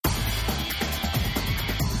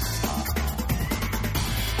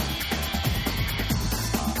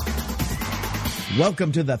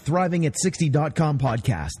Welcome to the ThrivingAt60.com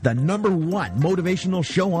podcast, the #1 motivational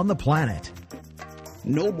show on the planet.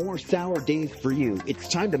 No more sour days for you. It's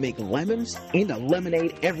time to make lemons into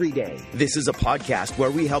lemonade every day. This is a podcast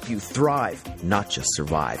where we help you thrive, not just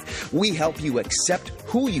survive. We help you accept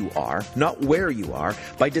who you are, not where you are,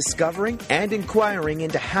 by discovering and inquiring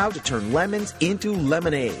into how to turn lemons into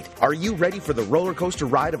lemonade. Are you ready for the roller coaster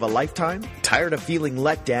ride of a lifetime? Tired of feeling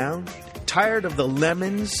let down? Tired of the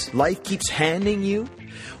lemons life keeps handing you?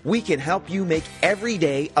 We can help you make every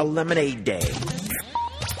day a lemonade day.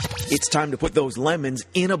 It's time to put those lemons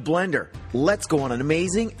in a blender. Let's go on an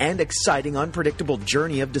amazing and exciting unpredictable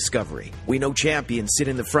journey of discovery. We know champions sit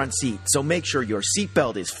in the front seat, so make sure your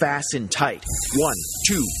seatbelt is fastened tight. 1,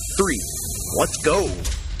 2, 3, let's go.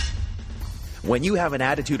 When you have an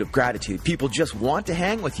attitude of gratitude, people just want to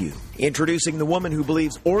hang with you. Introducing the woman who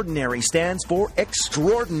believes ordinary stands for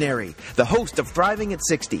extraordinary. The host of Thriving at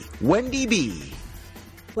 60, Wendy B.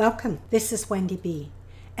 Welcome. This is Wendy B.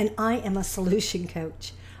 And I am a solution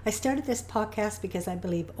coach. I started this podcast because I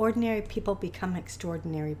believe ordinary people become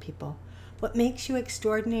extraordinary people. What makes you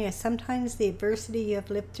extraordinary is sometimes the adversity you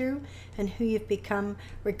have lived through and who you've become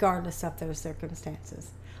regardless of those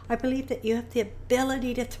circumstances. I believe that you have the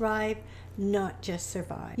ability to thrive, not just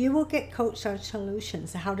survive. You will get coached on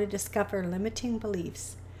solutions, how to discover limiting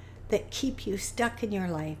beliefs that keep you stuck in your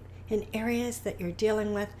life, in areas that you're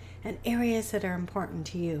dealing with and areas that are important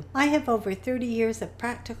to you. I have over 30 years of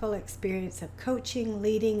practical experience of coaching,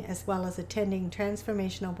 leading, as well as attending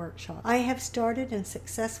transformational workshops. I have started and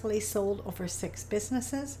successfully sold over 6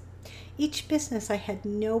 businesses. Each business I had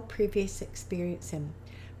no previous experience in.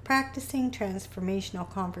 Practicing transformational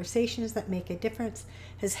conversations that make a difference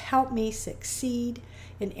has helped me succeed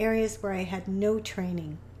in areas where I had no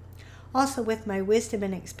training. Also, with my wisdom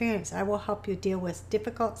and experience, I will help you deal with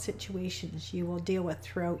difficult situations you will deal with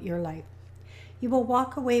throughout your life. You will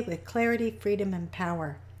walk away with clarity, freedom, and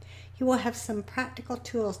power. You will have some practical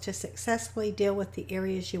tools to successfully deal with the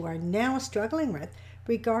areas you are now struggling with,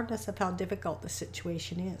 regardless of how difficult the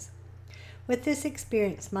situation is. With this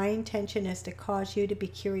experience, my intention is to cause you to be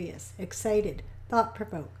curious, excited,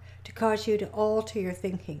 thought-provoked, to cause you to alter your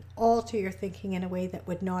thinking in a way that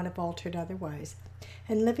would not have altered otherwise.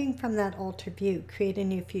 And living from that altered view, create a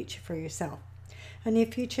new future for yourself. A new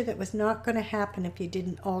future that was not going to happen if you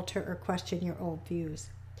didn't alter or question your old views.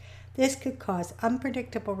 This could cause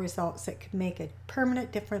unpredictable results that could make a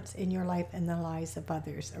permanent difference in your life and the lives of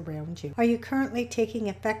others around you. Are you currently taking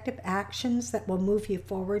effective actions that will move you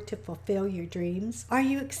forward to fulfill your dreams? Are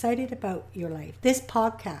you excited about your life? This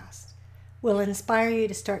podcast will inspire you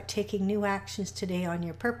to start taking new actions today on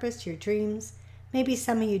your purpose, your dreams. Maybe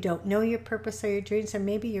some of you don't know your purpose or your dreams, or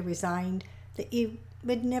maybe you're resigned that you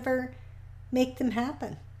would never make them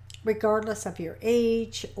happen. Regardless of your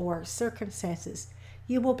age or circumstances,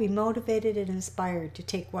 you will be motivated and inspired to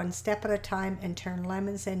take one step at a time and turn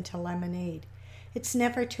lemons into lemonade. It's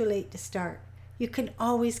never too late to start. You can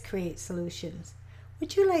always create solutions.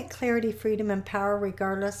 Would you like clarity, freedom, and power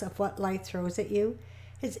regardless of what life throws at you?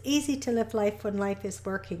 It's easy to live life when life is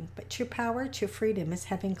working, but true power, true freedom is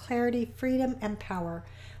having clarity, freedom, and power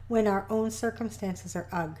when our own circumstances are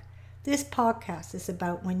ugh. This podcast is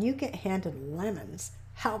about when you get handed lemons,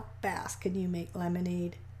 how fast can you make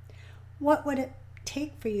lemonade? What would it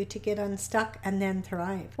take for you to get unstuck and then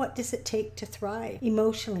thrive? What does it take to thrive?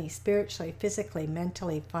 Emotionally, spiritually, physically,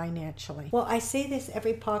 mentally, financially. Well, I say this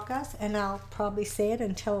every podcast, and I'll probably say it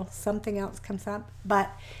until something else comes up,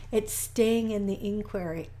 but it's staying in the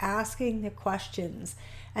inquiry, asking the questions,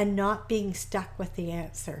 and not being stuck with the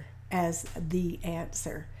answer as the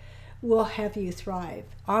answer will have you thrive.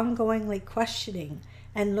 Ongoingly questioning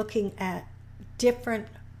and looking at different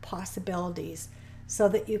possibilities so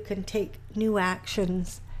that you can take new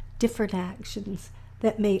actions, different actions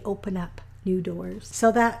that may open up new doors.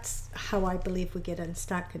 So that's how I believe we get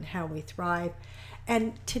unstuck and how we thrive.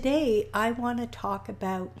 And today I want to talk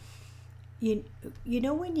about, you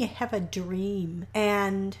know when you have a dream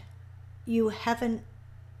and you haven't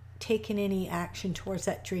taken any action towards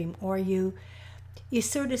that dream, or you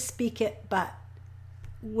sort of speak it, but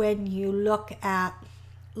when you look at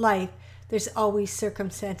life, there's always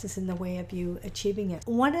circumstances in the way of you achieving it.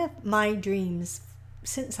 One of my dreams,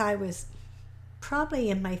 since I was probably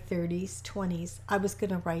in my 30s, 20s, I was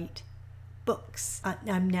going to write books.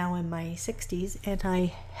 I'm now in my 60s, and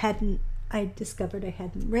I discovered I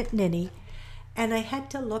hadn't written any. And I had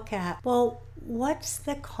to look at, well, what's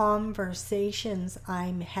the conversations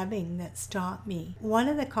I'm having that stop me? One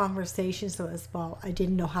of the conversations was, well, I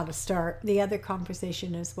didn't know how to start. The other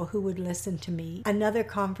conversation is, well, who would listen to me? Another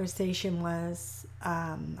conversation was,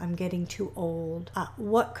 I'm getting too old.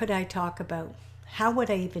 What could I talk about? how would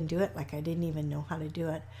I even do it? Like, I didn't even know how to do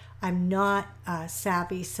it. I'm not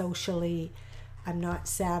savvy socially. I'm not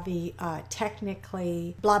savvy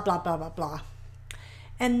technically, blah, blah, blah, blah, blah.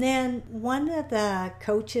 And then one of the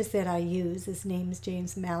coaches that I use, his name is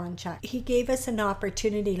James Malinchuk. He gave us an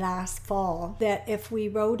opportunity last fall that if we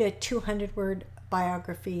wrote a 200-word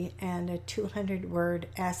biography and a 200-word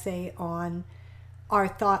essay on our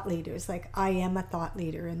thought leaders, like I am a thought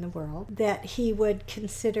leader in the world, that he would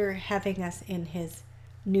consider having us in his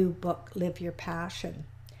new book, Live Your Passion.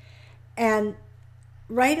 And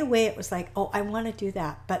right away it was like, oh, I want to do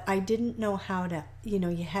that, but I didn't know how to,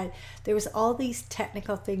 there was all these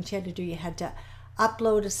technical things you had to do. You had to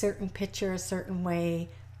upload a certain picture a certain way.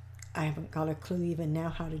 I haven't got a clue even now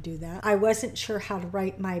how to do that. I wasn't sure how to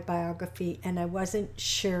write my biography, and I wasn't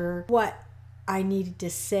sure what I needed to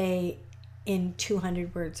say in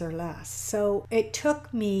 200 words or less. So it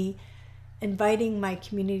took me inviting my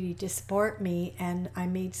community to support me, and I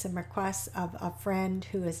made some requests of a friend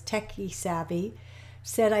who is techie savvy,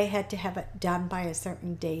 said I had to have it done by a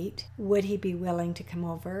certain date. Would he be willing to come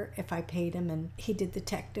over if I paid him? And he did the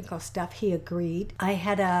technical stuff. He agreed.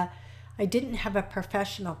 I didn't have a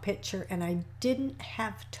professional picture, and I didn't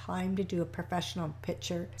have time to do a professional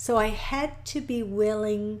picture. So I had to be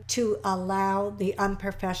willing to allow the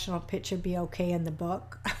unprofessional picture be okay in the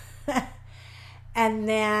book. And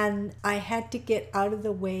then I had to get out of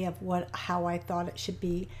the way of how I thought it should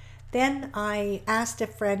be. Then I asked a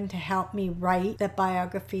friend to help me write the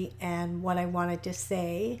biography and what I wanted to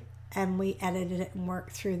say, and we edited it and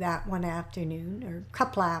worked through that one afternoon, or a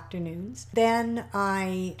couple afternoons. Then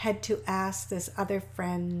I had to ask this other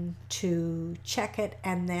friend to check it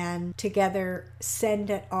and then together send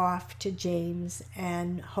it off to James,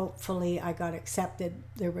 and hopefully I got accepted.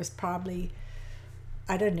 There was probably,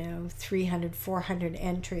 300, 400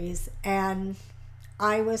 entries, and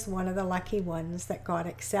I was one of the lucky ones that got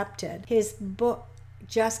accepted. His book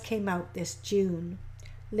just came out this June,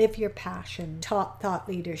 Live Your Passion. Top thought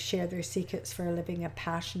leaders share their secrets for living a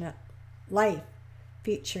passionate life,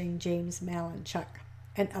 featuring James Malinchuk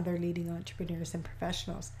and other leading entrepreneurs and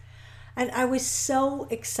professionals. And I was so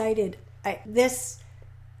excited. This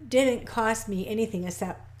didn't cost me anything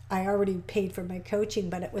except I already paid for my coaching,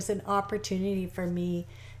 but it was an opportunity for me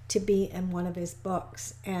to be in one of his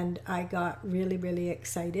books, and I got really, really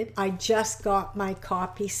excited. I just got my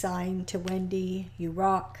copy signed to Wendy, you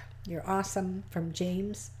rock, you're awesome, from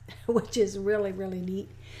James, which is really, really neat.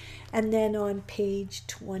 And then on page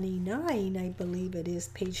 29, I believe it is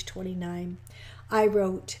page 29, I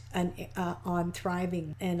wrote on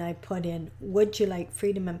thriving, and I put in, would you like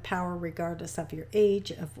freedom and power regardless of your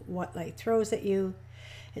age, of what life throws at you?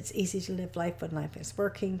 It's easy to live life when life is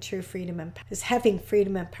working. True freedom and is having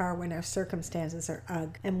freedom and power when our circumstances are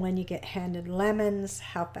ugh. And when you get handed lemons,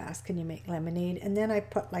 how fast can you make lemonade? And then I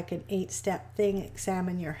put like an 8-step thing.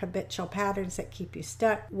 Examine your habitual patterns that keep you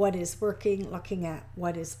stuck. What is working? Looking at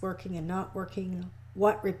what is working and not working.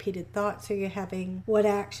 What repeated thoughts are you having? What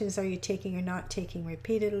actions are you taking or not taking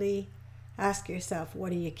repeatedly? Ask yourself,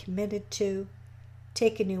 what are you committed to?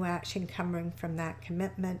 Take a new action coming from that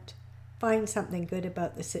commitment. Find something good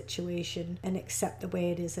about the situation and accept the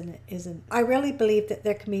way it is and it isn't. I really believe that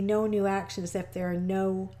there can be no new actions if there are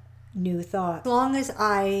no new thoughts. As long as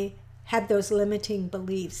I had those limiting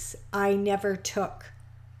beliefs, I never took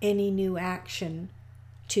any new action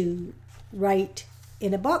to write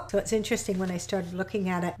in a book. So it's interesting, when I started looking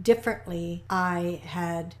at it differently, I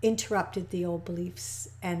had interrupted the old beliefs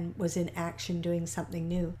and was in action doing something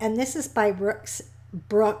new. And this is by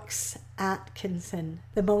Brooks Atkinson.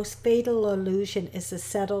 The most fatal illusion is a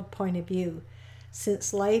settled point of view.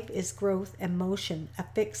 Since life is growth and motion, a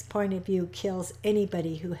fixed point of view kills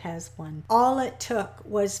anybody who has one. All it took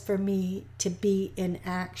was for me to be in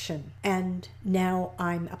action. And now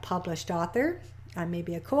I'm a published author. I may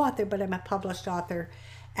be a co-author, but I'm a published author.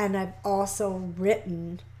 And I've also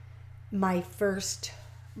written my first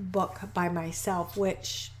book by myself,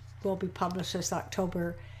 which will be published this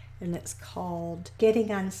October. And it's called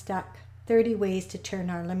Getting Unstuck, 30 Ways to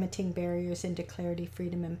Turn Our Limiting Barriers into Clarity,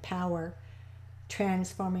 Freedom, and Power,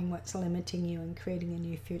 Transforming What's Limiting You and Creating a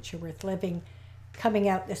New Future Worth Living, coming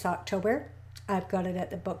out this October. I've got it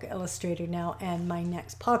at the Book Illustrator now, and my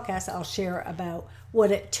next podcast I'll share about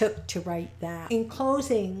what it took to write that. In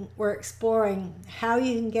closing, we're exploring how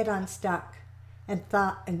you can get unstuck and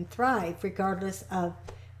thrive regardless of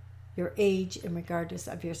your age and regardless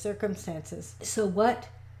of your circumstances. So what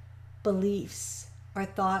beliefs or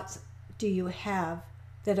thoughts do you have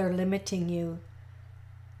that are limiting you,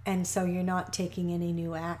 and so you're not taking any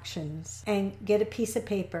new actions? And get a piece of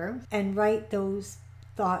paper and write those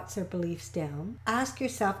thoughts or beliefs down. Ask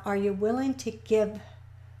yourself, are you willing to give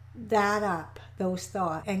that up, those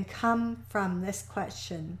thoughts, and come from this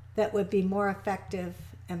question that would be more effective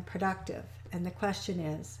and productive? And the question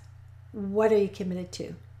is, what are you committed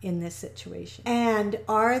to in this situation? And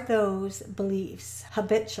are those beliefs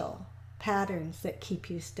habitual patterns that keep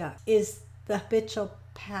you stuck? Is the habitual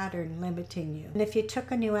pattern limiting you? And if you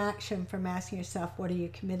took a new action from asking yourself, what are you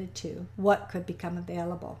committed to? What could become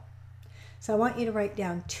available? So I want you to write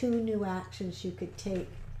down 2 new actions you could take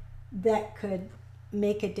that could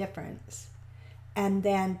make a difference, and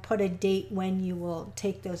then put a date when you will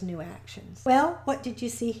take those new actions. Well, what did you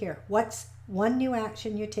see here? What's one new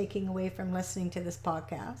action you're taking away from listening to this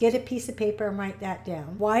podcast? Get a piece of paper and write that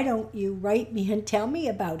down. Why don't you write me and tell me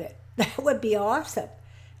about it? That would be awesome.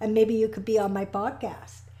 And maybe you could be on my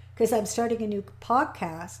podcast, because I'm starting a new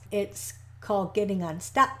podcast. It's called Getting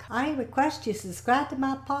Unstuck. I request you subscribe to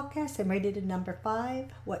my podcast and rate it a number 5.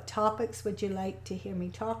 What topics would you like to hear me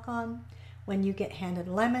talk on? When you get handed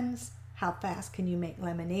lemons, how fast can you make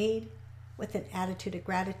lemonade? With an attitude of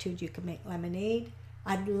gratitude, you can make lemonade.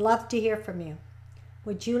 I'd love to hear from you.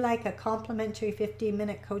 Would you like a complimentary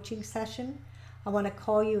 15-minute coaching session? I want to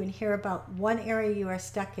call you and hear about one area you are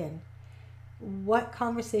stuck in. What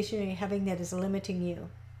conversation are you having that is limiting you?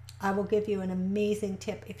 I will give you an amazing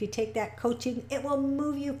tip. If you take that coaching, it will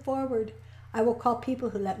move you forward. I will call people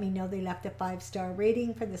who let me know they left a 5-star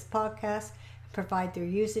rating for this podcast, and provide their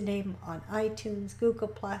username on iTunes,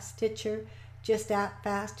 Google+, Stitcher. Just act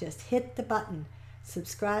fast. Just hit the button.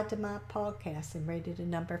 Subscribe to my podcast and rate it a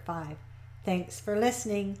number 5. Thanks for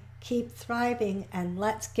listening. Keep thriving, and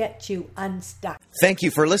let's get you unstuck. Thank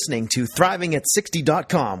you for listening to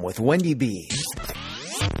ThrivingAt60.com with Wendy B.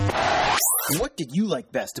 What did you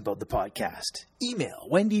like best about the podcast? Email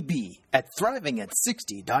Wendy B at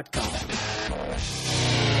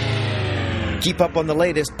ThrivingAt60.com. Keep up on the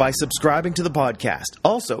latest by subscribing to the podcast.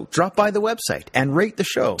 Also, drop by the website and rate the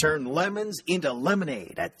show. Turn lemons into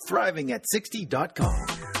lemonade at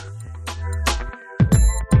ThrivingAt60.com.